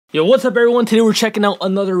Yo, what's up everyone? Today we're checking out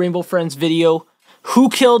another Rainbow Friends video. Who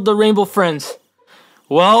killed the Rainbow Friends?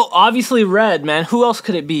 Well, obviously Red, man. Who else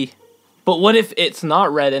could it be? But what if it's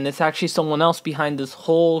not Red and it's actually someone else behind this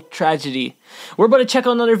whole tragedy? We're about to check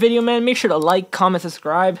out another video, man. Make sure to like, comment,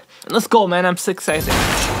 subscribe. And let's go, man. I'm so excited.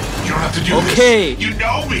 You don't have to do this. You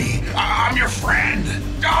know me. I'm your friend.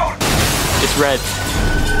 Don't. It's Red.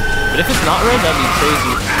 But if it's not Red, that'd be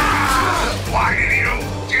crazy. Why did you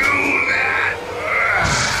do that?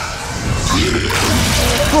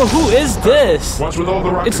 Bro, who is this? What's with all the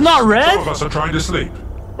rockets? It's not Red? Some of us are trying to sleep.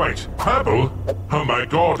 Wait, Purple? Oh my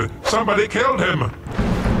god, somebody killed him!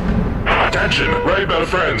 Attention, Rainbow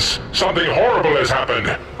Friends! Something horrible has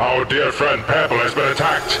happened! Our dear friend Purple has been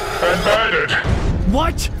attacked and murdered!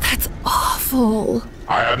 What? That's awful.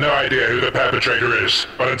 I have no idea who the perpetrator is,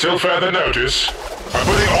 but until further notice, I'm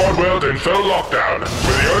putting Oddworld in full lockdown.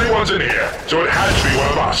 We're the only ones in here, so it had to be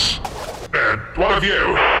one of us. One of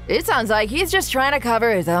you. It sounds like he's just trying to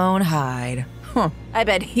cover his own hide. I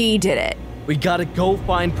bet he did it. We gotta go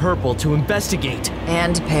find Purple to investigate.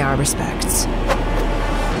 And pay our respects.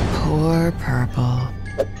 Poor Purple.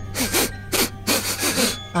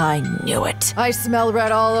 I knew it. I smell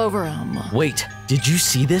red all over him. Wait, did you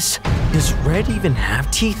see this? Does Red even have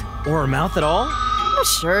teeth or a mouth at all? I'm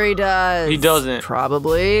sure he does. He doesn't.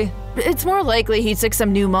 Probably. It's more likely he took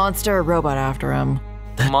some new monster or robot after him.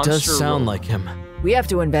 That Monster does sound robot. like him. We have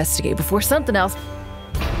to investigate before something else.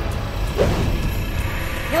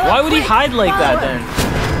 Why would he hide like that then?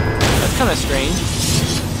 That's kind of strange.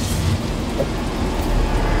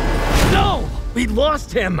 No! We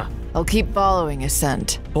lost him! I'll keep following his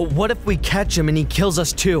scent. But what if we catch him and he kills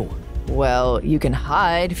us too? Well, you can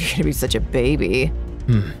hide if you're gonna be such a baby.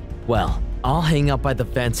 Well, I'll hang out by the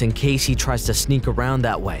fence in case he tries to sneak around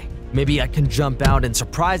that way. Maybe I can jump out and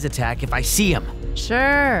surprise attack if I see him.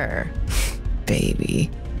 Sure. Baby.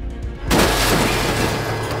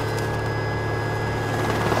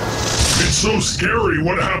 It's so scary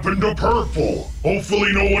what happened to Purple.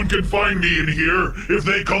 Hopefully no one can find me in here if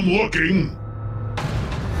they come looking.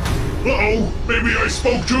 Uh-oh, maybe I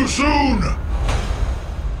spoke too soon.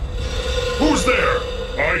 Who's there?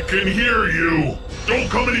 I can hear you. Don't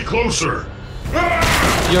come any closer.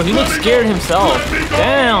 Yo, he looks scared himself.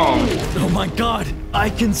 Damn. Oh my god, I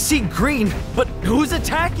can see green, but who's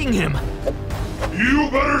attacking him? You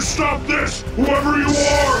better stop this, whoever you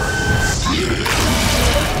are!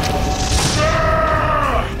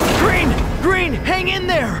 Green, hang in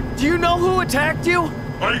there! Do you know who attacked you?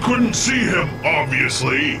 I couldn't see him,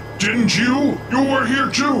 obviously. Didn't you? You were here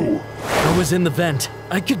too. I was in the vent.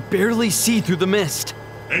 I could barely see through the mist.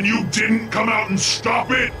 And you didn't come out and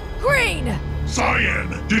stop it? Green!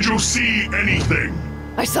 Cyan, did you see anything?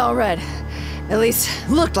 I saw red. At least,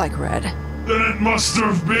 looked like red. Then it must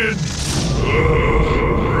have been...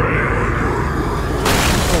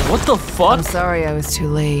 What the fuck? I'm sorry I was too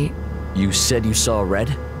late. You said you saw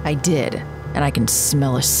red? I did, and I can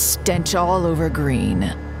smell a stench all over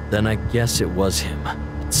green. Then I guess it was him.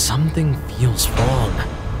 But something feels wrong.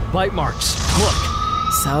 Bite marks, look.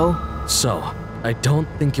 So, I don't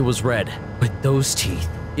think it was red. With those teeth,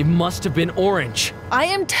 it must have been orange. I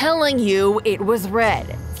am telling you it was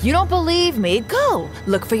red. If you don't believe me, go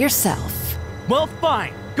look for yourself. Well,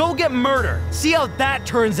 fine. Go get Murder. See how that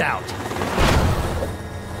turns out.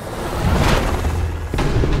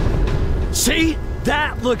 See?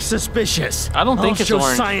 That looks suspicious. I don't think it's I'll show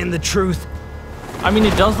orange. Cyan the truth. I mean,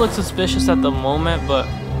 it does look suspicious at the moment, but...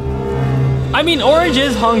 I mean, Orange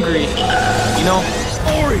is hungry, you know?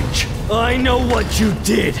 Orange, I know what you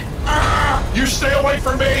did. You stay away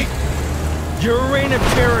from me. Your reign of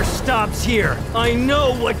terror stops here. I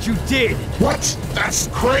know what you did. What? That's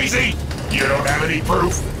crazy. You don't have any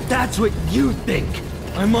proof. That's what you think.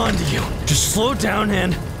 I'm on to you. Just slow down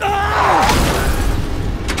and...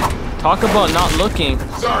 Talk about not looking.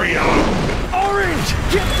 Sorry, Yellow. Orange,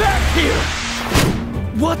 get back here!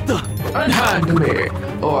 What the? Unhand me,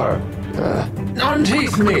 or,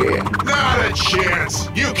 unteeth me. Not a chance.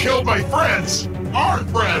 You killed my friends. Our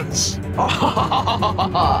friends.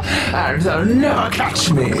 And they'll never catch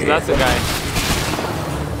me. That's the guy.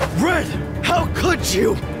 Red, how could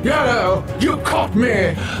you? Yellow, you caught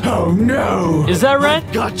me. Oh no. Is that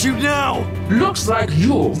Red? Got you now. Looks like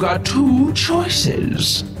you've got two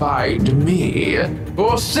choices. Find me,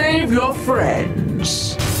 or save your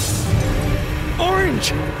friends.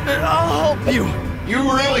 Orange, I'll help you. You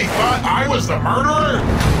really thought I was the murderer?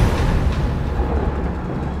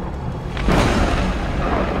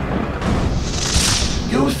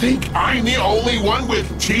 You think I'm the only one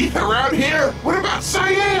with teeth around here? What about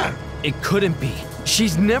Cyan? It couldn't be.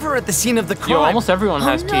 She's never at the scene of the crime. Yo, almost everyone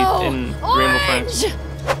has no. teeth in Rainbow Friends. Orange!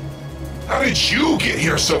 How did you get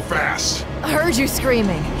here so fast? I heard you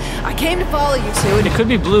screaming. I came to follow you two and It could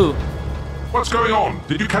be blue. What's going on?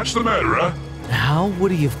 Did you catch the murderer? How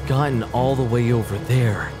would he have gotten all the way over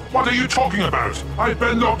there? What are you talking about? I've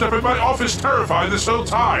been locked up in my office terrified this whole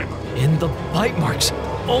time. In the bite marks.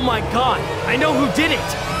 Oh my god, I know who did it!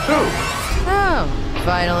 Who? Oh,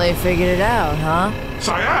 finally figured it out, huh?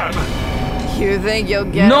 Cyan? You think you'll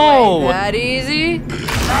get No! away that easy?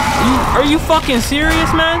 Are you fucking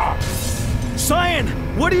serious, man? Cyan,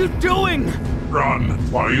 what are you doing? Run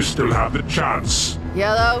while you still have the chance.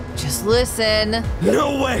 Yellow, just listen.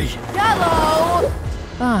 No way! Yellow!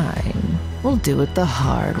 Fine. We'll do it the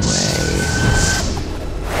hard way.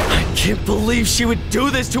 I can't believe she would do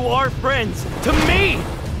this to our friends! To me!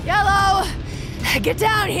 Yellow! Get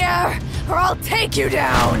down here, or I'll take you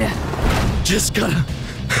down! Just gotta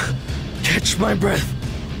catch my breath.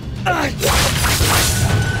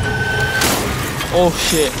 Oh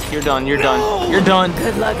shit, you're done, you're done, you're done.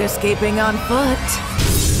 Good luck escaping on foot.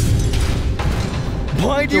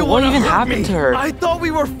 Why do you Dude, what want to even hurt happened me? to her? I thought we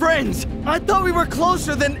were friends. I thought we were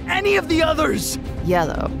closer than any of the others.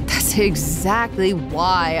 Yellow, that's exactly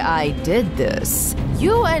why I did this.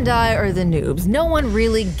 You and I are the noobs. No one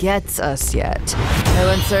really gets us yet. I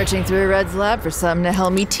went searching through Red's lab for something to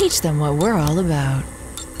help me teach them what we're all about.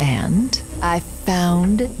 And I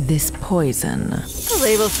found this poison. The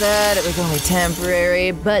label said it was only temporary,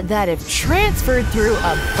 but that if transferred through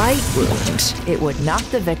a bite wound, it would knock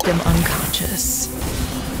the victim unconscious.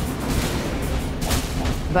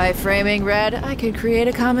 By framing Red, I could create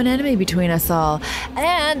a common enemy between us all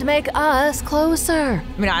and make us closer.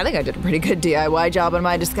 I mean, I think I did a pretty good DIY job on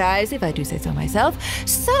my disguise, if I do say so myself.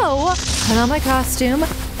 So, put on my costume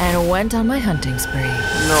and went on my hunting spree.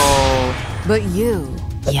 No. But you,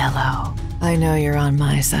 Yellow, I know you're on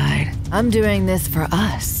my side. I'm doing this for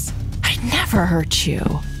us. I'd never hurt you.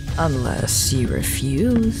 Unless you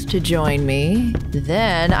refuse to join me,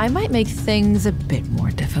 then I might make things a bit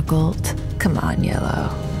more difficult. Come on, Yellow.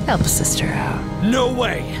 Help a sister out. No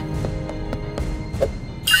way.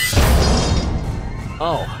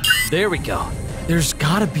 Oh, there we go. There's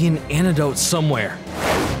gotta be an antidote somewhere.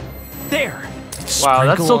 There. Wow,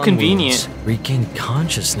 that's Sprinkle so on convenient. wounds, regain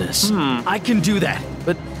consciousness. I can do that,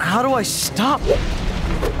 but how do I stop?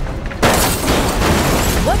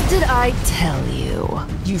 What did I tell you?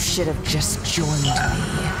 You should have just joined me.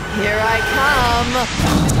 Here I come.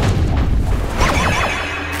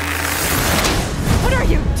 What are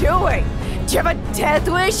you doing? Do you have a death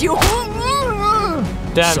wish? You.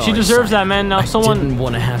 Damn, she Sorry, deserves Cyan. that, man. Now I someone didn't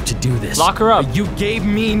want to have to do this. lock her up. But you gave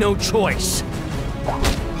me no choice.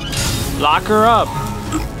 Lock her up.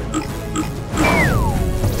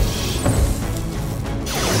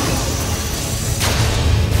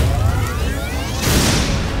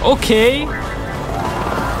 Okay.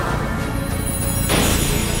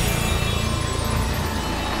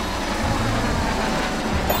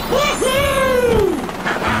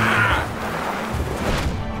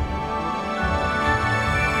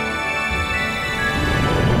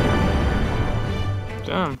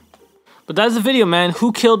 Damn. But that's the video, man.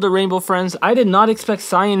 Who killed the Rainbow Friends? I did not expect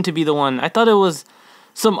Cyan to be the one. I thought it was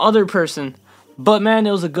some other person. But man,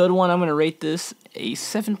 it was a good one. I'm going to rate this a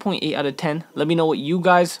 7.8 out of 10. Let me know what you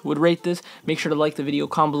guys would rate this. Make sure to like the video,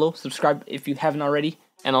 comment below, subscribe if you haven't already.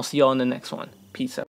 And I'll see y'all in the next one. Peace out.